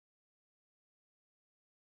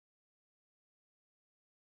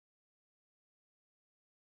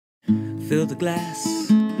Fill the glass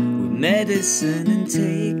with medicine and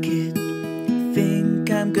take it. Think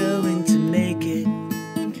I'm going to make it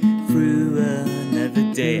through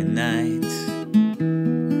another day and night.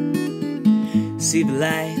 See the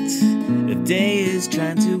light of day is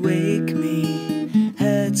trying to wake me,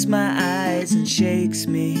 hurts my eyes and shakes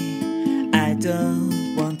me. I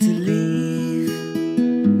don't want to leave,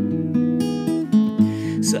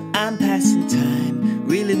 so I'm passing time,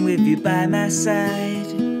 reeling with you by my side,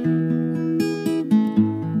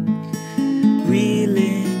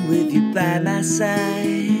 reeling with you by my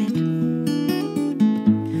side.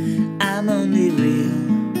 I'm only real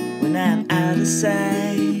when I'm out of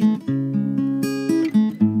sight.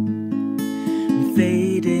 I'm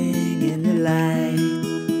fading in the light,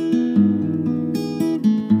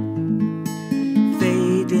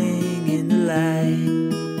 fading in the light.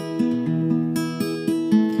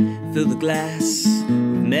 Fill the glass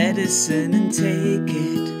with medicine and take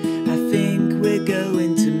it. I think we're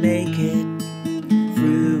going to make it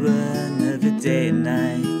through another day and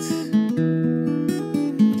night.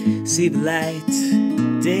 See the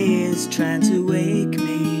light, day is trying to wake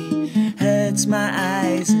me, hurts my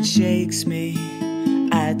eyes and shakes me.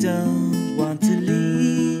 I don't want to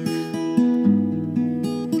leave,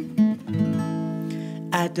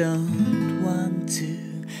 I don't want to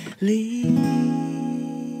leave.